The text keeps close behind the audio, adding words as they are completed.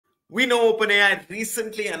We know OpenAI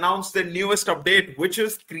recently announced their newest update, which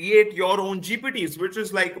is create your own GPTs, which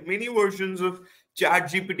is like mini versions of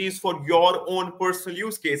ChatGPTs for your own personal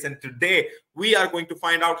use case. And today we are going to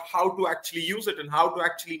find out how to actually use it and how to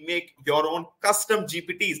actually make your own custom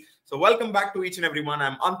GPTs. So welcome back to each and everyone.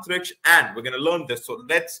 I'm Antriksh and we're going to learn this. So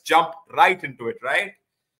let's jump right into it, right?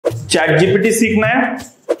 Chat GPT सीखना है,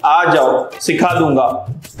 आ जाओ सिखा दूंगा।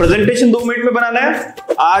 Presentation 2 minute में बनाना है,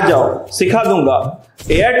 आ जाओ सिखा दूंगा।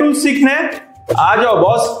 एआई टूल सीखना है, आ जाओ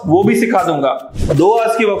बॉस, वो भी सिखा दूंगा। 2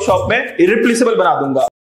 आवर्स की वर्कशॉप में इरिप्लेसेबल बना दूंगा।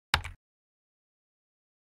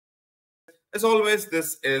 As always,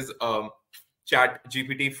 this is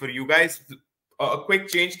ChatGPT for you guys. A quick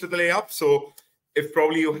change to the layout. So if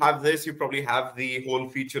probably you have this, you probably have the whole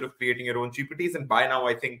feature of creating your own GPTs. And by now,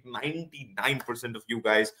 I think 99% of you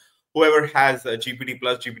guys, whoever has a GPT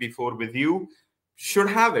plus GPT-4 with you, should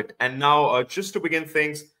have it. And now, just to begin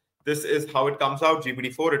things, this is how it comes out.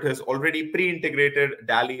 GPT-4, it has already pre-integrated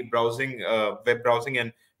DALL-E browsing, web browsing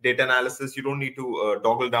and data analysis. You don't need to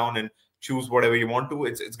toggle down and choose whatever you want to.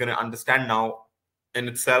 It's going to understand now in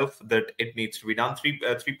itself that it needs to be done.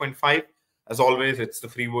 3.5. As always, it's the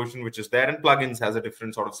free version, which is there, and plugins has a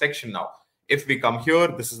different sort of section now. If we come here,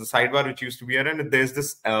 this is the sidebar, which used to be here, and there's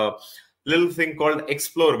this little thing called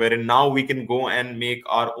Explore, wherein now we can go and make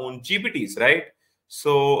our own GPTs, right?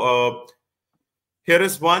 So here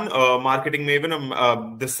is one marketing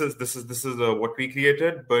maven. This is what we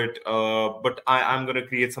created, but I'm going to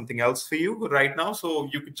create something else for you right now. So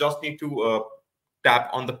you could just need to tap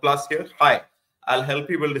on the plus here. Hi. I'll help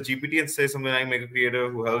you build a GPT and say something like make a creator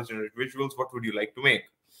who helps generate visuals. What would you like to make?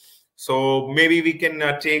 So maybe we can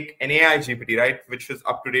take an AI GPT, right? Which is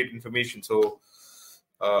up-to-date information. So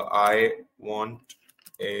I want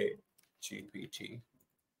a GPT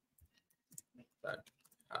that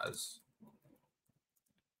has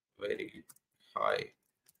very high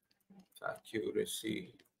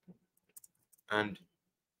accuracy and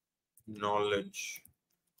knowledge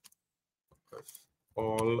of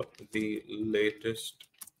all the latest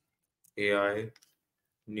AI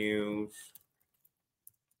news,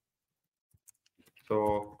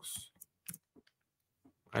 talks,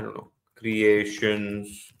 I don't know,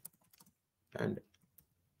 creations, and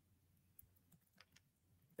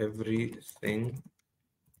everything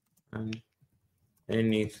and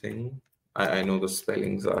anything. I know the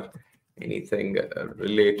spellings are anything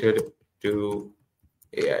related to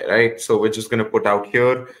AI, right? So we're just going to put out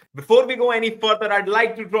here. Before we go any further, I'd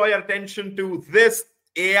like to draw your attention to this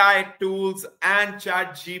AI tools and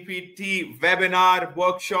ChatGPT webinar,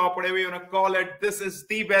 workshop, whatever you want to call it. This is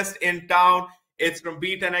the best in town. It's from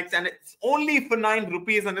Be10x and it's only for 9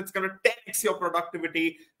 rupees and it's going to 10x your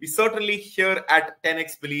productivity. We certainly here at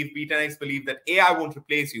Be10x believe that AI won't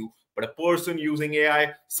replace you, but a person using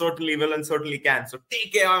AI certainly will and certainly can. So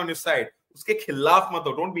take AI on your side. Uske khilaf mat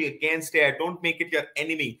ho. Don't be against AI. Don't make it your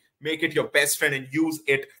enemy. Make it your best friend and use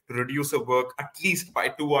it to reduce your work at least by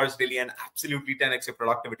 2 hours daily and absolutely 10x your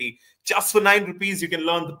productivity. Just for 9 rupees, you can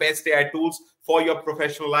learn the best AI tools for your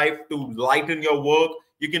professional life to lighten your work.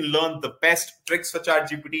 You can learn the best tricks for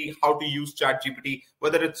ChatGPT, how to use ChatGPT,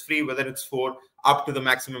 whether it's free, whether it's for up to the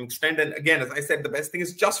maximum extent. And again, as I said, the best thing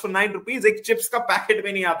is just for 9 rupees. Ek chips ka packet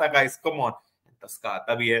mein nahi aata, guys. Come on.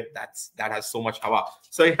 That has so much hawa.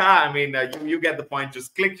 So yeah, I mean, you get the point.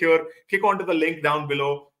 Just click here, click onto the link down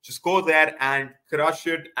below. Just go there and crush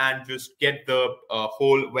it and just get the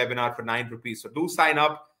whole webinar for 9 rupees. So do sign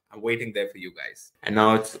up. I'm waiting there for you guys. And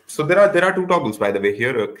now it's so there are 2 toggles, by the way,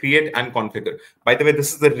 here, create and configure. By the way,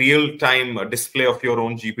 this is the real-time display of your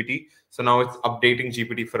own GPT. So now it's updating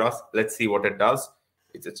GPT for us. Let's see what it does.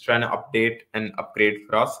 It's trying to update and upgrade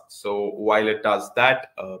for us. So while it does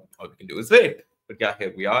that, all we can do is wait. But yeah,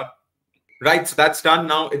 here we are. Right, so that's done.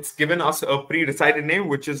 Now it's given us a pre-decided name,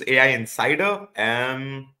 which is AI Insider.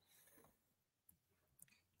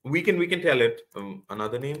 We can tell it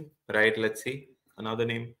another name, right? Let's see another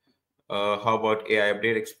name. How about AI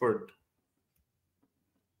Update Expert?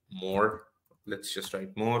 More. Let's just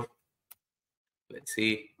write more. Let's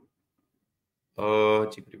see.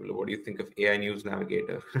 GPT, what do you think of AI News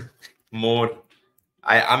Navigator? More.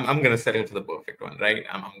 I'm gonna settle for the perfect one, right?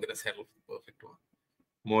 I'm gonna settle for the perfect one.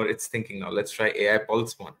 More, it's thinking now. Let's try AI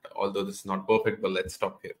Pulse one. Although this is not perfect, but let's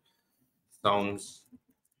stop here. Sounds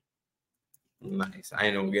nice.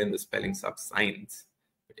 I know again the spelling sucks, science,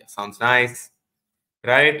 but yeah, sounds nice,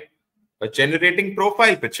 right? But generating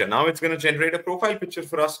profile picture. Now it's going to generate a profile picture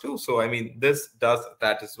for us too. So I mean, this does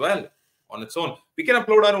that as well on its own. We can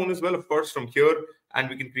upload our own as well, of course, from here, and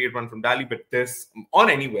we can create one from DALL-E. But this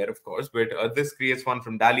on anywhere, of course. But this creates one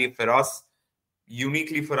from DALL-E for us.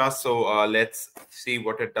 uniquely for us. So let's see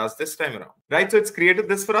what it does this time around. Right. So it's created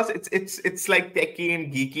this for us. It's like techie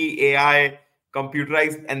and geeky AI,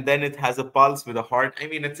 computerized, and then it has a pulse with a heart. I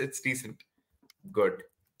mean, it's decent. Good.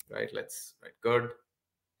 Right. Let's write good.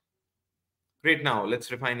 Great. Now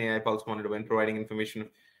let's refine AI pulse monitor when providing information.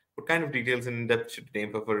 What kind of details in depth should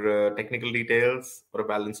name for technical details or a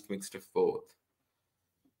balanced mix of both?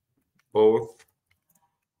 Both.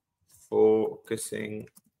 Focusing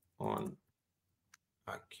on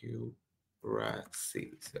accuracy,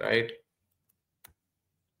 right?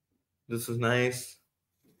 This is nice.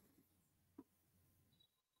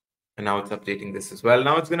 And now it's updating this as well.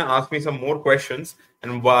 Now it's going to ask me some more questions.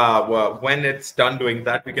 And when it's done doing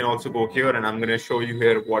that, we can also go here. And I'm going to show you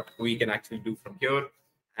here what we can actually do from here.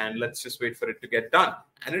 And let's just wait for it to get done.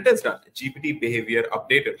 And it is done. GPT behavior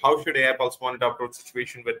updated. How should AI Pulse monitor approach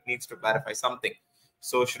situation where it needs to clarify something?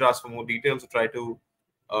 So should ask for more details or try to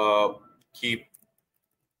keep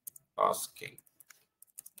asking.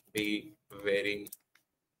 Be very,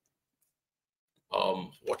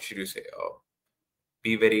 what should you say?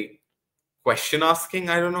 Be very question asking.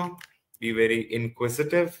 I don't know. Be very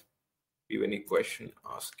inquisitive. Be very question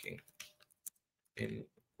asking. Inquisitive,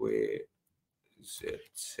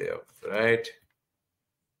 right?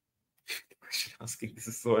 Question asking. This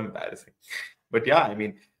is so embarrassing. But yeah, I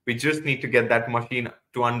mean, we just need to get that machine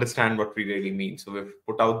to understand what we really mean. So we've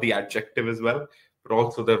put out the adjective as well, but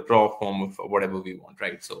also the raw form of whatever we want,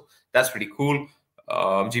 right? So that's pretty cool.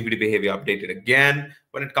 GPT behavior updated again.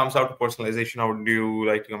 When it comes out to personalization, how would you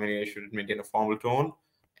like to communicate? Should it maintain a formal tone?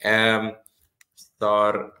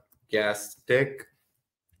 Sarcastic,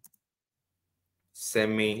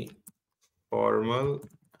 semi-formal,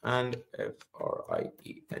 and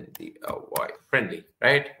friendly, friendly,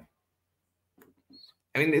 right?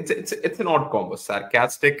 I mean, it's an odd combo.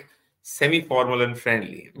 Sarcastic, semi-formal, and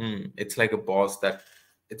friendly. It's like a boss that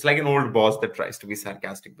it's like an old boss that tries to be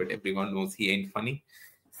sarcastic, but everyone knows he ain't funny.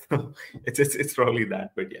 So it's probably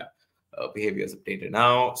that. But yeah, behavior is updated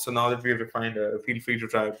now. So now that we've refined, feel free to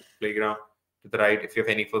try playground to the right. If you have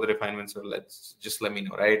any further refinements, or let's just let me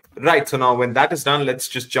know, right? Right. So now when that is done, let's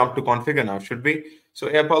just jump to configure now, should we? So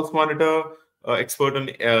AI Pulse Monitor. Expert on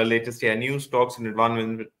latest AI news, talks and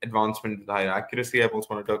advancement with higher accuracy. AI Pulse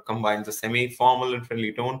Monitor combines a semi-formal and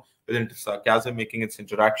friendly tone with sarcasm, making its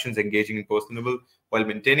interactions engaging and personable. While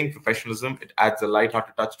maintaining professionalism, it adds a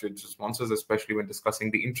light-hearted touch to its responses, especially when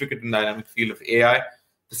discussing the intricate and dynamic field of AI.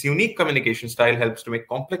 This unique communication style helps to make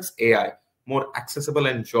complex AI more accessible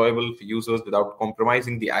and enjoyable for users without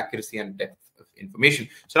compromising the accuracy and depth of information.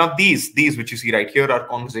 So now these which you see right here are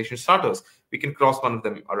conversation starters. We can cross one of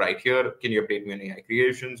them right here. Can you update me on AI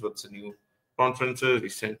creations? What's the new conferences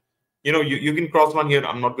recent? You can cross one here.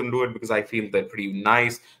 I'm not going to do it because I feel they're pretty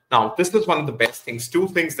nice. Now, this is one of the best things. Two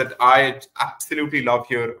things that I absolutely love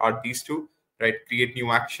here are these two, right? Create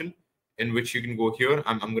new action, in which you can go here.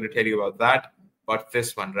 I'm going to tell you about that. But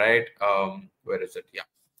this one, right? Where is it? Yeah.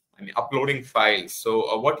 I mean, uploading files.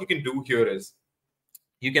 So what you can do here is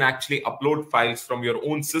you can actually upload files from your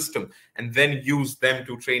own system and then use them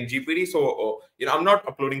to train GPT. So, I'm not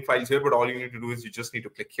uploading files here, but all you need to do is you just need to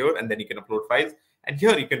click here and then you can upload files. And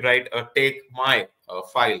here you can write, take my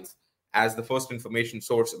files as the first information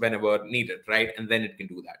source whenever needed, right? And then it can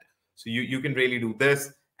do that. So you can really do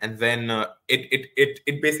this. And then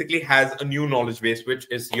it basically has a new knowledge base, which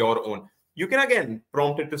is your own. You can again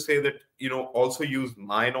prompt it to say that, also use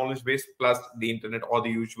my knowledge base plus the internet or the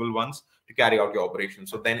usual ones to carry out your operation.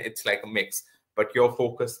 So then it's like a mix, but your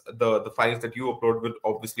focus, the files that you upload will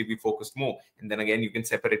obviously be focused more. And then again, you can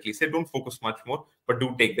separately say, don't focus much more, but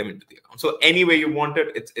do take them into the account. So any way you want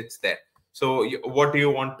it, it's there. So what do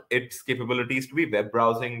you want its capabilities to be? Web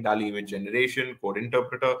browsing, DALL-E image generation, code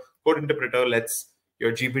interpreter. Code interpreter lets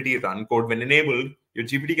your GPT run code when enabled. Your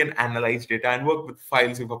GPT can analyze data and work with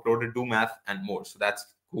files you've uploaded, do math and more. So that's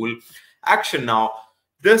cool. Action now.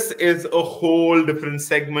 This is a whole different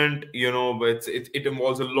segment, but it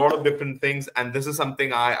involves a lot of different things. And this is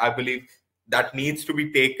something I believe that needs to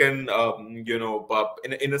be taken,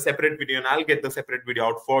 in a separate video. And I'll get the separate video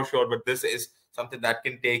out for sure. But this is something that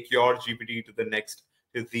can take your GPT to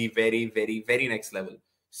the very, very, very next level.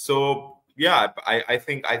 So yeah, I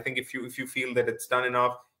think if you feel that it's done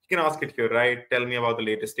enough, you can ask it here, right? Tell me about the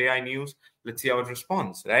latest AI news. Let's see how it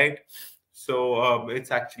responds, right? So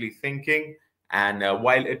it's actually thinking, and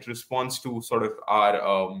while it responds to sort of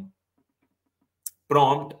our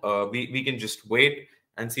prompt, we can just wait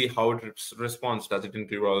and see how it responds. Does it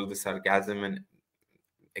include all the sarcasm and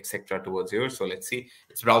etc. towards here? So let's see.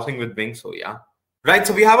 It's browsing with Bing, so yeah. Right,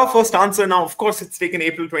 so we have our first answer now. Of course, it's taken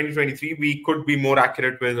April 2023. We could be more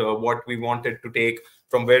accurate with what we wanted to take,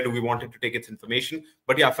 from where do we wanted to take its information.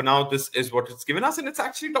 But yeah, for now, this is what it's given us. And it's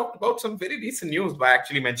actually talked about some very recent news by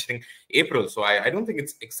actually mentioning April. So I don't think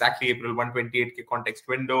it's exactly April. 128K context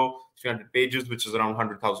window, 300 pages, which is around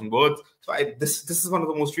 100,000 words. So this is one of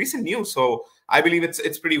the most recent news. So I believe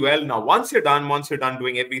it's pretty well. Now, once you're done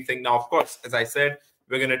doing everything. Now, of course, as I said,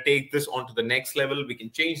 we're going to take this on to the next level. We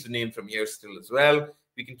can change the name from here still as well.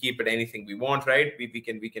 We can keep it anything we want, right? We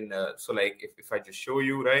can so like if I just show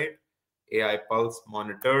you, right, AI Pulse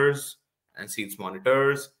monitors and see its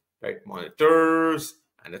monitors, right, monitors,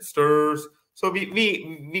 and it stirs. So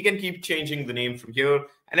we can keep changing the name from here,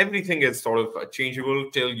 and everything is sort of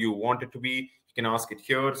changeable till you want it to be. You can ask it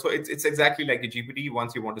here. So it's exactly like a GPT.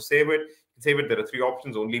 Once you want to save it, you can save it. There are 3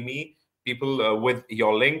 options: only me, people with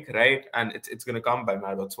your link, right? And it's going to come by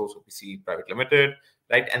mad.source OPC Private Limited,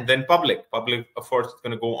 right? And then public, of course, it's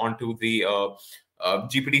going to go onto the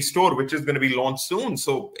GPT store, which is going to be launched soon.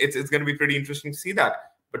 So it's going to be pretty interesting to see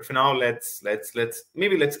that. But for now, let's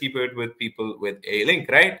keep it with people with a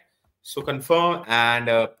link, right? So confirm, and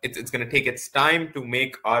it's going to take its time to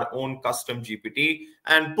make our own custom GPT.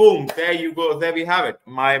 And boom, there you go. There we have it.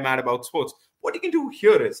 My Mad About Sports. What you can do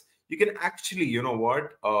here is you can actually, you know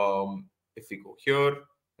what? If we go here,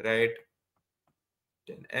 right,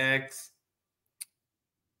 10x,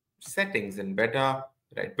 settings in beta,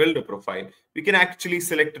 right, build a profile, we can actually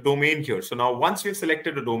select a domain here. So now once we've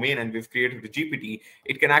selected a domain and we've created a GPT,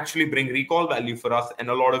 it can actually bring recall value for us and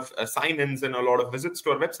a lot of sign-ins and a lot of visits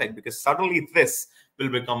to our website, because suddenly this will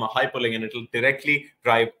become a hyperlink and it'll directly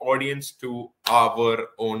drive audience to our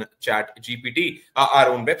own ChatGPT, our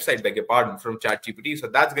own website, beg your pardon, from ChatGPT. So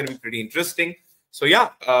that's going to be pretty interesting. So yeah,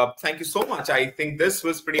 thank you so much. I think this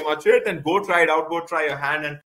was pretty much it. And go try it out. Go try your hand and